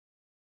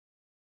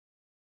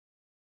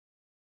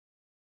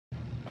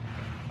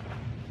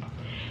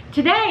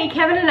Today,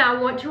 Kevin and I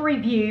want to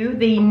review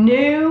the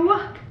new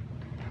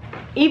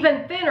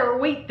even thinner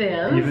wheat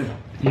thins.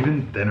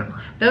 Even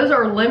thinner. Those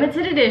are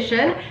limited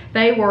edition.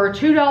 They were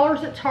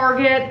 $2 at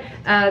Target.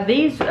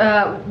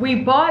 We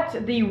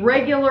bought the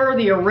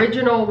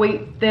original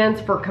wheat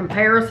thins for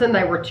comparison.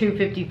 They were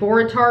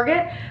 $2.54 at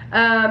Target.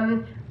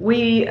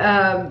 We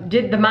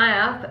did the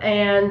math,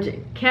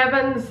 and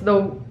Kevin's,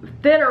 the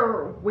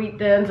thinner wheat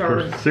thins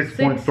are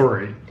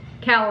 6.3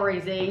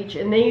 calories each,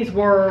 and these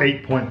were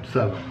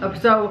 8.7.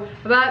 So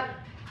about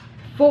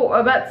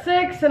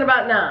 6 and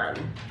about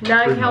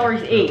 9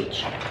 calories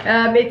each.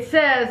 It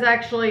says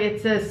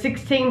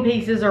 16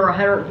 pieces or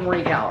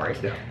 140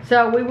 calories. Yeah.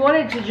 So we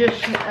wanted to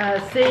just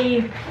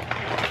see,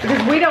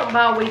 because we don't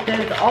buy wheat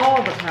thins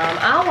all the time.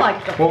 I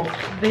like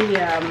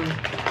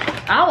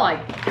I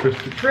like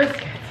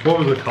Triscuits. What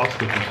was the cost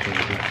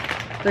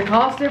difference? The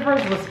cost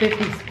difference was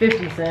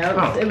 50 cents.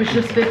 Oh. It was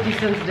just 50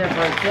 cents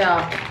difference,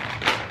 yeah.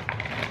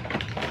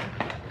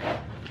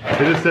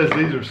 It just says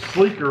these are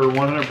sleeker,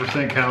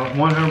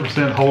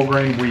 100% whole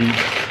grain wheat,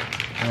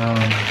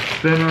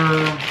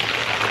 thinner.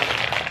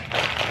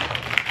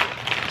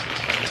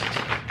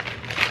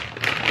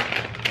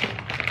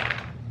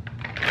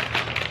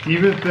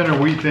 Even thinner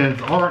wheat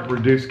thins aren't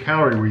reduced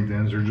calorie wheat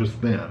thins, they're just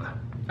thin.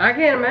 I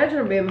can't imagine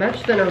them being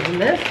much thinner than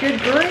this.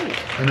 Good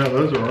grief. I know,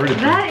 those are already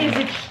That is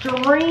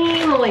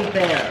extremely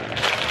thin.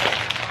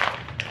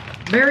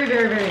 Very,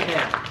 very, very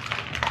thin.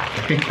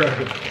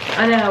 Incredible.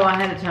 I know, I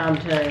had a time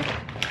too.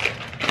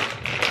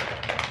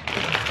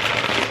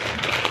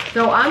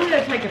 So I'm going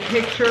to take a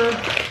picture.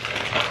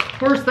 Of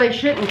course, they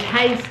shouldn't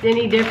taste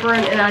any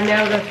different, and I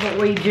know that's what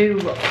we do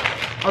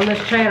on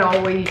this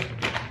channel. We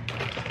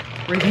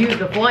review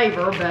the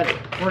flavor, but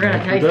we're going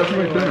to taste it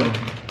anyway. Thinner.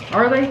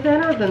 Are they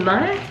thinner than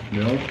that?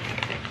 Yeah.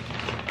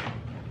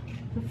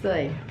 Let's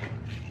see.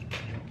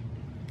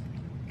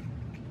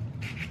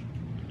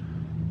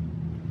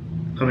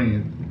 I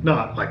mean,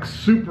 not like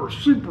super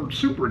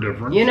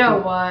different. You know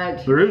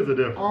what? There is a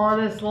difference.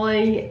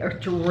 Honestly,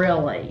 it's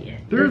really.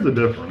 There is a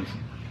difference.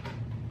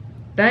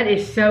 That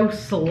is so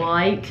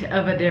slight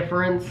of a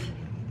difference.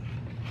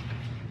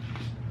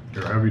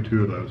 Here, I'll have you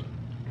 2 of those.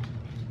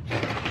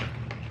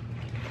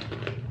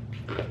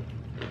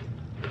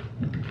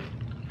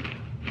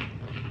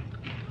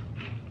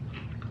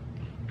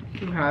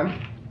 Okay.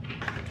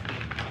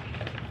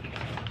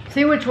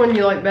 See which one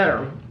you like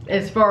better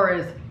as far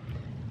as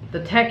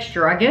the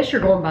texture. I guess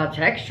you're going by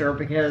texture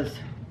because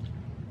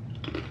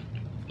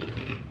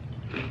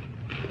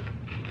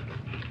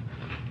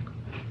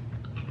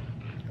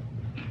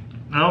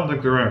I don't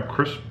think they're any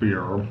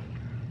crispier.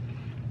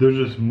 There's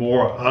just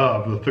more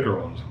of the thicker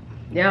ones.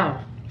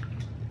 yeah.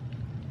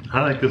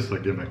 I think this is a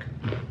gimmick.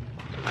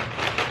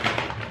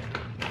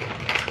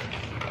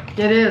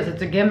 It is.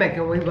 It's a gimmick,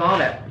 and we bought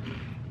it.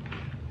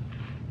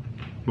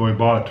 But we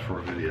bought it for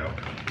a video.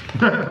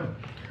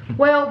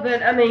 Well,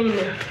 but I mean,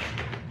 it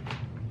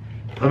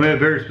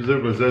very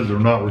specifically says they're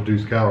not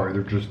reduced calorie,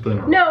 they're just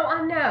thinner. no,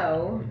 I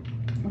know.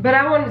 But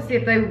I wanted to see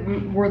if they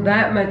were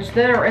that much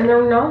thinner, and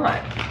they're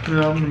not.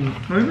 Yeah, I mean,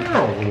 they're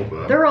a little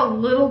bit. They're a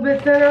little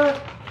bit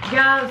thinner.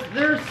 Guys,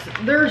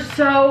 they're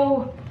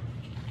so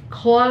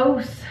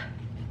close.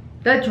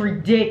 That's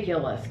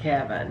ridiculous,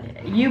 Kevin.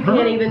 You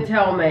can't even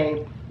tell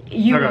me.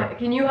 Okay.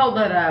 Can you hold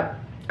that up?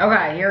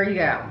 Okay, here you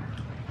go.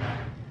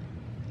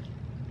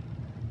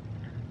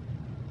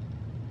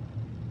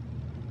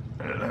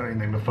 I didn't have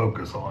anything to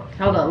focus on.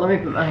 Hold on, let me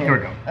put my hand. Here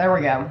we go. There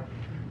we go.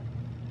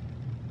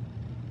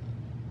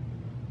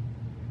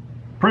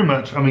 Pretty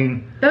much, I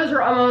mean. Those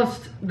are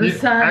almost the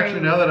same.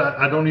 Actually, now that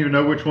I don't even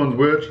know which one's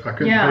which, I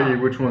couldn't tell you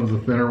which one's the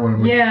thinner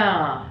one.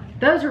 Yeah,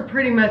 those are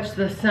pretty much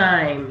the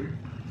same.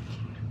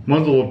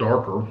 One's a little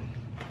darker.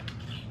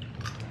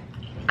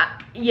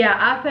 Yeah,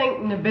 I think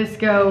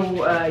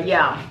Nabisco,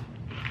 yeah.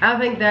 I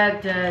think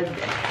that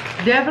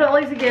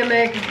definitely is a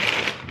gimmick.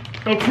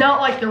 It's not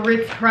like the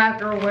Ritz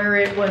cracker where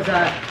it was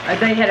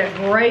they had a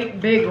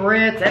great big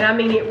Ritz, and I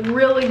mean it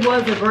really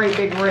was a great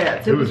big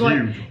Ritz. It was like,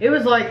 huge. It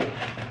was like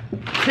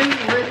 2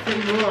 Ritz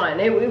in one.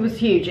 It was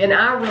huge, and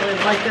I really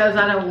like those.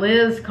 I know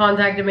Liz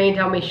contacted me and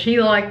told me she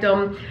liked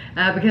them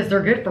because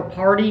they're good for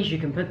parties. You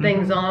can put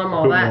things on them,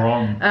 all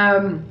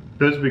that.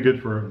 Those would be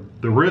good for,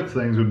 the Ritz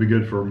things would be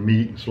good for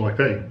meat, so like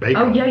that, bacon.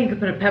 Oh yeah, you could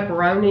put a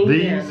pepperoni.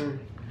 These?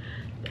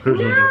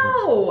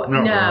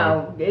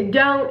 No,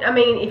 don't. I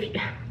mean,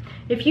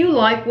 if you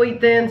like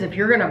wheat thins, if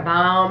you're gonna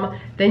buy them,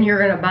 then you're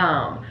gonna buy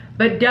them.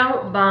 But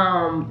don't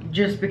buy them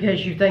just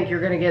because you think you're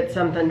gonna get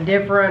something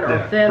different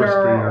or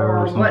thinner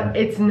or what.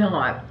 It's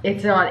not.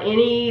 It's not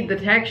any. The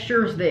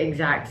texture's the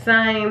exact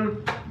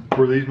same.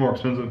 Were these more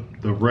expensive?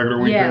 The regular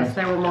wheat thins? Yes,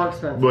 they were more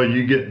expensive. But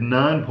you get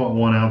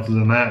 9.1 ounces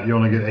in that. You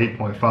only get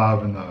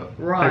 8.5 in the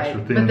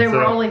extra thin. But they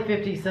were only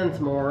 50 cents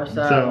more.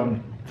 So I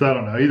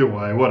don't know. Either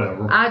way,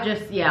 whatever.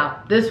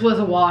 This was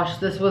a wash.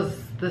 This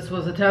was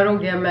a total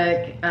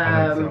gimmick.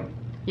 I think so.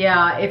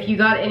 Yeah, if you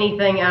got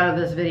anything out of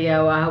this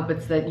video, I hope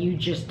it's that you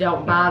just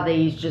don't buy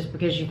these just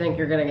because you think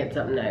you're gonna get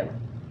something new.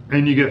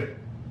 And you get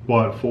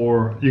what,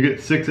 4? You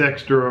get 6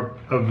 extra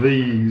of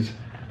these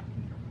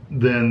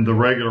than the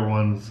regular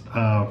ones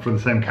for the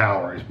same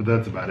calories, but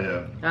that's about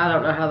it. I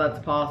don't know how that's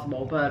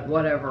possible, but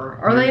whatever.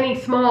 Are they any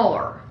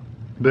smaller?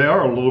 They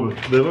are a little bit,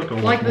 they look a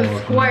little like smaller. the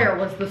square,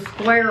 was the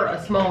square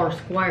a smaller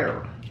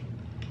square?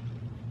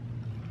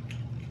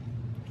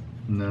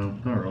 No,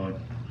 not really.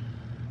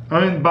 I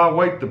mean, by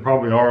weight, they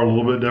probably are a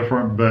little bit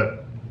different,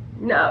 but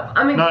no,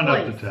 I mean, not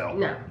please. enough to tell.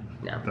 No.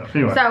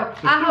 Anyway, so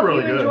I hope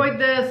really you good. enjoyed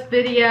this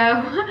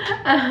video.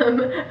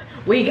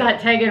 We got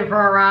taken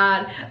for a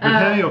ride.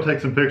 Kenny will take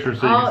some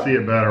pictures so you can see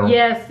it better.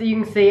 Yes, you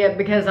can see it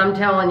because I'm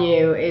telling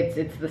you,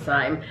 it's the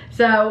same.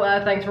 So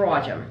thanks for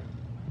watching.